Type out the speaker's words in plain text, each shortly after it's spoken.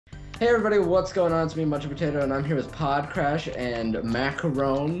Hey everybody, what's going on? It's me, Much Potato, and I'm here with Pod Crash and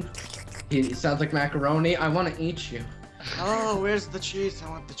Macaron. He sounds like macaroni. I want to eat you. Oh, where's the cheese? I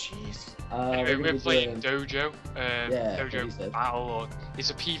want the cheese. Anyway, we're playing Dojo. Yeah, Dojo Battle, or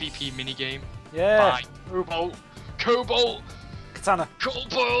it's a PvP minigame. Yeah. By Cobalt Katana.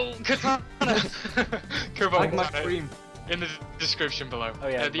 Cobalt Like my Katana. cream. In the description below. Oh,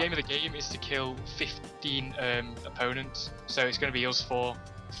 yeah. The aim of the game is to kill 15 opponents. So it's going to be us four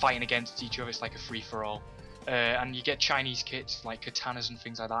fighting against each other. It's like a free-for-all. And you get Chinese kits like katanas and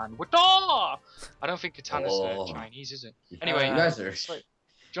things like that. And Wada! I don't think katanas are Chinese, is it? Anyway, you guys are. do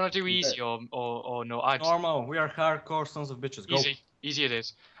you want to do easy or no? Normal. We are hardcore sons of bitches. Go. Easy it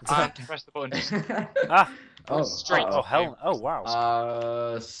is. And press the button. Straight. Oh hell! Oh wow.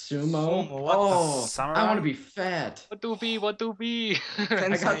 Sumo. What Oh, Samurai? I want to be fat. What do be? I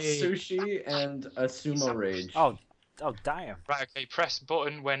got sushi and a sumo rage. Oh damn. Right. Okay. Press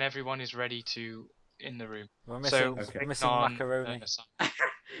button when everyone is ready to in the room. We're missing. okay. We're missing macaroni.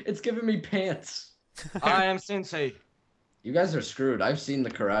 It's giving me pants. I am Sensei. You guys are screwed. I've seen the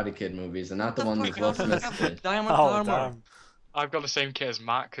Karate Kid movies, and not the one with Will Smith did. Diamond Oh armor. damn. I've got the same kit as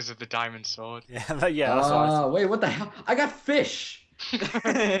Matt because of the diamond sword. Yeah, yeah. That's what I Wait, what the hell? I got fish.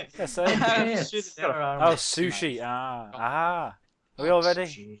 yeah, same. Pants. Oh sushi. Are we all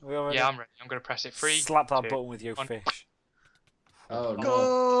ready? Are we all ready? Yeah, I'm ready. I'm gonna press it. 3. Slap that 2, button with your 1. fish. Oh no.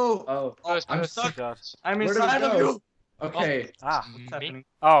 Go! Oh, First I'm person. stuck. God. I'm Where do we inside of go? you! Okay. Ah. What's happening?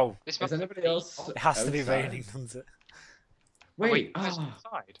 Oh. This Is must anybody be- else? It has to be outside? raining, doesn't it? Wait. where's Oh,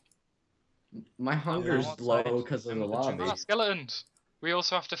 inside? my hunger's outside. low because of the I'm lobby. Ah, skeletons. We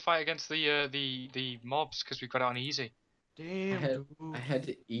also have to fight against the mobs because we've got it on easy. Damn, I had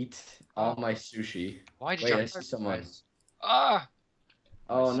to eat all my sushi. Why did Wait, I you? see someone. Ah!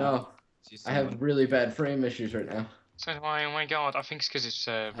 Oh no, I have really bad frame issues right now. So oh my god! I think it's because it's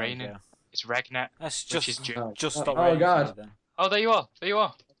raining. Okay. It's regnet. Let's Which just is June. just Oh, stop oh, raining. God. for me then. Oh, there you are. There you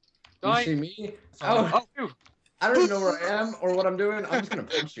are. You Die. see me? Oh, Oh, I don't even know where I am or what I'm doing. I'm just gonna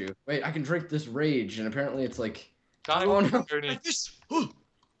punch you. Wait, I can drink this rage, and apparently it's like, die. Oh, no. Rooney.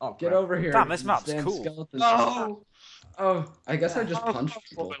 Oh, get crap. over here. Damn, this you map's damn cool. skeleton. No! Oh, I guess I just Oh, punched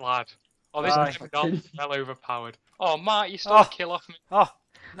poor people. lad. Oh, this Bye. is well overpowered. Oh, Matt, you stole a kill off me. Oh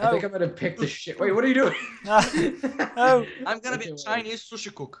I think no. I'm gonna pick the shit. Wait, what are you doing? No. No. I'm gonna be Okay, a wait. Chinese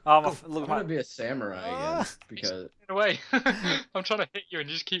sushi cook. Oh, Go. look I'm at my. gonna be a samurai again because Get away. I'm trying to hit you and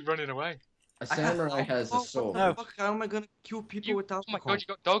you just keep running away. a samurai has a Oh, sword. No. Fuck, how am I gonna kill people without Oh my alcohol? god, you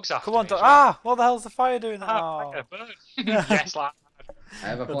got dogs after Come on, me as well. ah! What the hell's the fire doing? Ah, Oh. like a bird. Yes, lad. I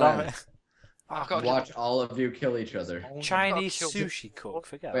have a God damn plan. it. I've got Watch all of you kill each other. Chinese I've got killed sushi cook.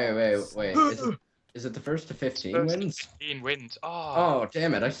 Forget. Wait. Is it the first to 15 wins? 15 wins. Oh, Oh,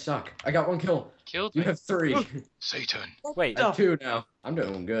 damn it, I suck. I got one kill. killed You me. have 3. Satan. Wait. I have 2 now. I'm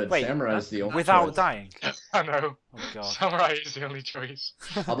doing good. Wait, Samurai's the only Without choice. dying. I know. Oh god. Samurai is the only choice.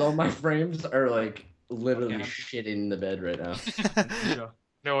 Although my frames are like literally Okay. shitting the bed right now.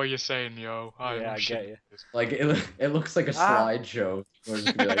 Know what you're saying, yo. Yeah, I get you. Like it looks like a slideshow. We're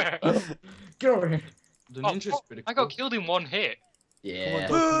just gonna be like, "Oh, get over here. The Oh, ninja's fuck, pretty I cool. got killed in one hit. Yeah.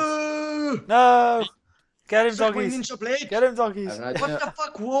 Boo! No! Get him, Suck my doggies! ninja blade! Get him, doggies! I have an What idea. the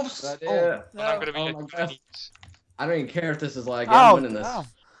fuck, wolves? Good Oh, idea. And I'm gonna be Oh a my God. Chinese. I don't even care if this is like Oh, I'm winning this. damn.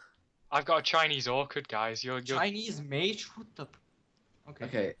 I've got a Chinese orchid, guys. You're Chinese mage? What the? Okay.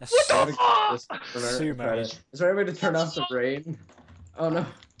 Okay. That's I so- gotta get this corner and Sumo. try to- Is there a way to turn off the rain? Oh no.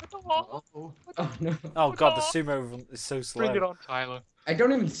 Oh. Oh no. Oh god, the sumo is so Bring it slow. on, Tyler. I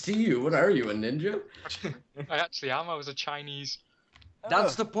don't even see you. What are you, a ninja? I actually am. I was a Chinese.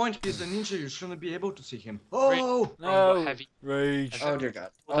 That's the point. He's a ninja. You shouldn't be able to see him. Oh! No! Heavy. Rage. Oh dear God.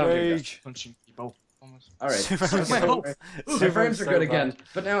 Oh dear God. Rage. Punching people. All right. Sumo my Okay, hope. my Sumo's frames are so good bad. again,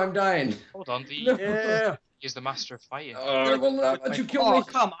 but now I'm dying. Hold on. The No. Yeah. is the master of fighting. I will not let you kill Oh, me.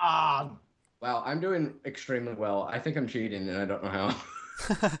 come on! Wow, I'm doing extremely well. I think I'm cheating, and I don't know how.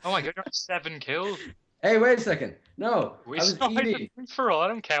 Oh my god, you got 7 kills. Hey, wait a second. No, I We was started eating. for all. I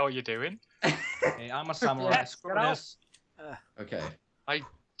don't care what you're doing. Hey, I'm a samurai. Screw Get out. this. Okay.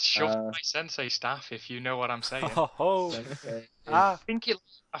 Shove Uh, my sensei staff, if you know what I'm saying. Oh, ho. Okay. Ah, I think I'll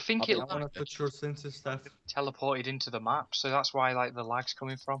it be I wanna like, touch your senses stuff. teleported into the map, so that's why like the lag's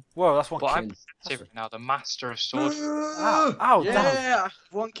coming from. whoa, that's one But kill. I'm sensitive now, the master of sword. Ow, ow, damn. Yeah!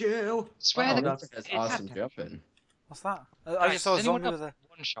 One kill! Swear Oh, the that's it's awesome happened. jumping. What's that? I just saw a Does anyone zombie have with a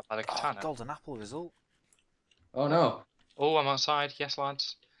one shot by the katana. golden apple result. Oh no. Oh, I'm outside. Yes,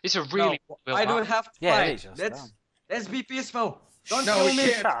 lads. It's a really No, built I don't map. have to Yeah, fight. it is just, Let's, damn. let's be peaceful. Don't No, kill we me.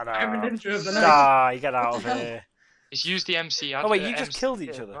 can't. Shut up. I'm a ninja of the night. Die, get out of What the hell? here. It's used the MC. Oh wait, you just killed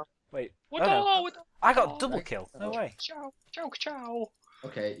each other. Wait. What oh, no. what I got double kill. No way. Ciao, ciao, ciao.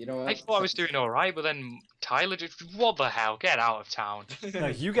 Okay, you know what? I thought I was doing alright, but then Tyler just. What the hell? Get out of town. No,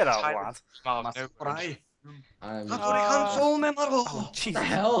 you get out, Tyler lad. came out Mas of nowhere. samurai. I'm. Hattori Ah. Hanzo Memoru. Oh, What the Jesus.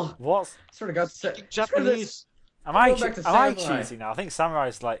 hell? What? Sort of got Japanese. Am I, Go back to am I Samurai. cheating now? I think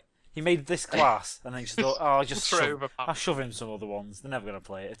Samurai's like, he made this class, and then he just thought, oh, I'll shove him some other ones. They're never going to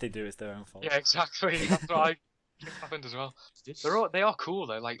play it. If they do, it's their own fault. Yeah, exactly. That's what I think happened as well. They are cool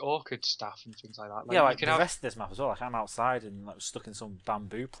though, like orchid staff and things like that. Yeah, you like can the have rest of this map as well. Like I'm outside and like stuck in some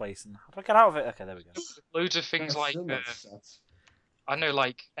bamboo place, and how do I get out of it? Okay, there we go. loads of things like So much sucks. I know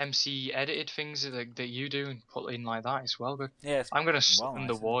like MC edited things that you do and put in like that as well. Good. Yeah, I'm gonna well, summon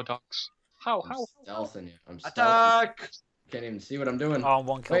the nice, war dogs. How? I'm stealthing you. I'm stealthing. Attack! Can't even see what I'm doing. Oh,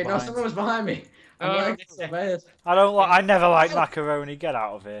 one kill Wait, no, behind. someone was behind me. I'm Oh, lagging so bad. I never liked macaroni. Get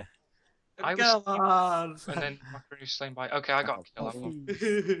out of here. I Come was on! and then Macaroon's slain by. Okay, I got a kill. That one.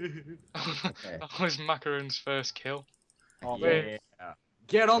 Okay. That was Macaroon's first kill. Oh, Yeah.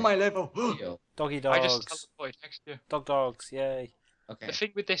 Get on my level! Deal. doggy I just dogs. teleported next to you. Dogs, yay. Okay. The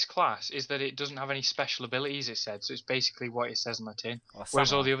thing with this class is that it doesn't have any special abilities. It said so. It's basically what it says on the tin. Oh,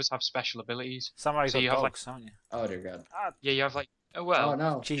 Whereas all samurai. the others have special abilities. Samurai's so got you have, like- dogs, haven't you? Oh dear God. Yeah, you have like. Oh well. Oh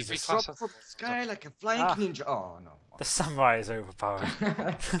no. Every Jesus. class Drop has- from the sky like a flying Ah. ninja. Oh no. The samurai is overpowered.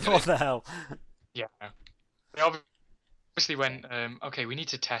 What the hell? Yeah. They obviously went. Okay, we need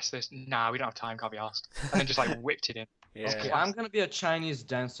to test this. Nah, we don't have time. Can't be asked. And then just like whipped it in. Yeah. Okay, I'm gonna be a Chinese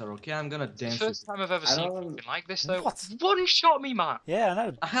dancer, okay? I'm gonna dance with First time I've ever I seen don't- something like this though. What? One shot me, Matt. Yeah, I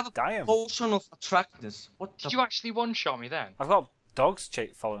know. I have a Damn. potion of attractness. What the Did you actually one shot me then? I've got dogs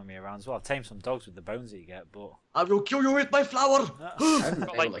following me around as well. I've tamed some dogs with the bones that you get, but I will kill you with my flower! I haven't been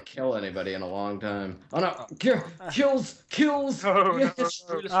Like- able to kill anybody in a long time. Oh no! Kills! No, Yes!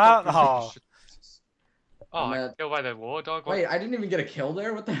 no. Really Ah, stop you. oh. Oh, I'm I at- got killed by the war dog. Wait, I didn't even get a kill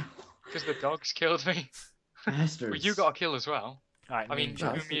there. What the hell? Because the dogs killed me. Bastards. Well, you got a kill as well. Right, I mean, ninja.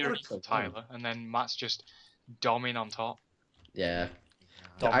 No, it's Umi not so Tyler, and then Matt's just doming on top. Yeah.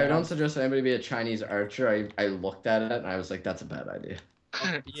 I Dominant. don't suggest anybody be a Chinese archer. I looked at it and I was like, that's a bad idea.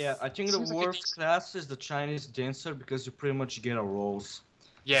 Yeah, I think the Seems like a worst class is the Chinese dancer because you pretty much get a rolls.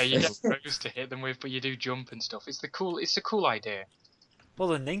 Yeah, you get throws to hit them with, but you do jump and stuff. It's a cool idea. Well,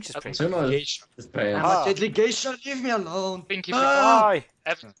 the ninja's pretty Sumo good. is paying. I'm Ah. a deadly geisha, leave me alone! I think if we Die!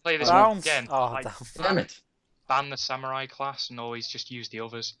 ever play this one Bounce! again, Oh, like, damn. Damn it! ban the samurai class and always just use the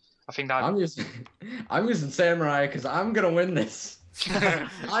others. I think that. I'm using samurai because I'm gonna win this.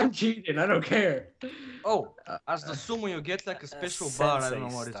 I'm cheating. I don't care. Oh, as the sumo you get like a special bar, I don't know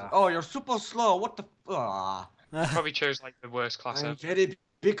sensei what it is. stuff. Oh, you're super slow, what the Probably chose like the worst class I'm ever. very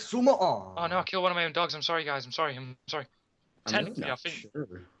big sumo. Oh no, I killed one of my own dogs. I'm sorry, guys. I'm sorry. I'm Technically, really I not think sure.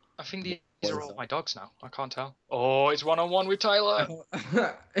 I think these What are is all that? my dogs now. I can't tell. Oh, it's 1-on-1 with Tyler.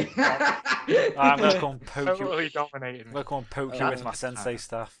 I'm gonna come poke you. Totally dominated I'm me. gonna come poke you with my sensei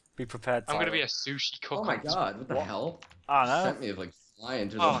stuff. Be prepared. I'm gonna be Tyler. a sushi cook. Oh my on this. god! What the hell? I know. Sent me like flying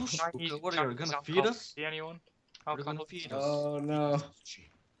through Oh, the. Chinese, What are you Chinese gonna feed alcohol. us? See anyone? What are you gonna Alcohol? feed us? Oh no!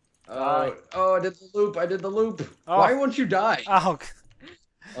 Die. Oh, I did the loop. I did the loop. Oh. Why won't you die? Oh,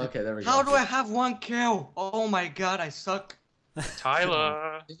 Okay, there we go. How do I have one kill? Oh my god, I suck.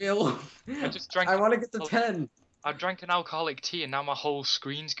 Tyler. Leave me alone. I just drank. I want to get to 10. I drank an alcoholic tea and now my whole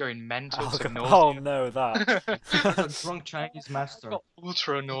screen's going mental. oh, to God. nausea. Oh, no, that. I'm a drunk Chinese I've master. got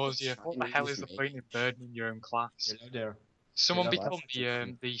ultra nausea. What the hell is the Chinese point in burdening your own class? Hello there. Someone Yeah, become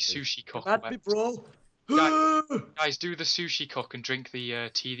that's the sushi cook. Not me, bro. Guys, do the sushi cook and drink the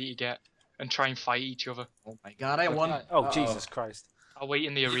tea that you get, and try and fight each other. Oh my god, I won. Oh, Uh-oh. Jesus Christ. I'll wait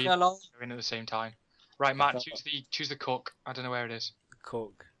in the arena. Hello. Go in at the same time. Right, Matt, choose the cook. I don't know where it is.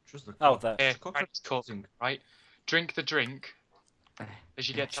 Cook. Choose the Oh, cock. there. Here, Cook Chinese cook. amazing. Right, drink the drink as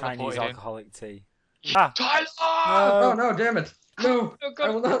you get Chinese teleported in. alcoholic tea. Ah. Ah. Tyler! Oh no, damn it. No, Oh, I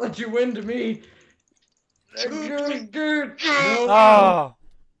God. will not let you win to me. No. Oh!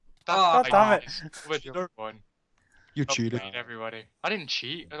 Ah, God damn it. With your one. You Upgrade everybody. I didn't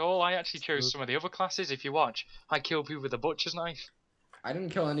cheat at all. I actually chose some of the other classes. If you watch, I killed people with a butcher's knife. I didn't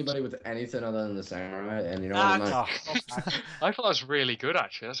kill anybody with anything other than the samurai, and you know what? I'm not... Oh. I thought that was really good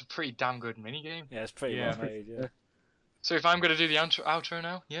actually. That's a pretty damn good minigame. Yeah, it's pretty Yeah. well made, yeah. So if I'm gonna do the outro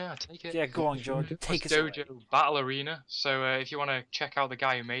now, yeah, take it. Yeah, go on, George. Take us away. Dojo Battle Arena. So if you want to check out the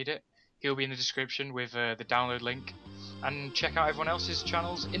guy who made it, he'll be in the description with the download link. And check out everyone else's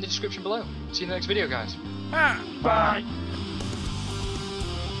channels in the description below. See you in the next video, guys. Bye.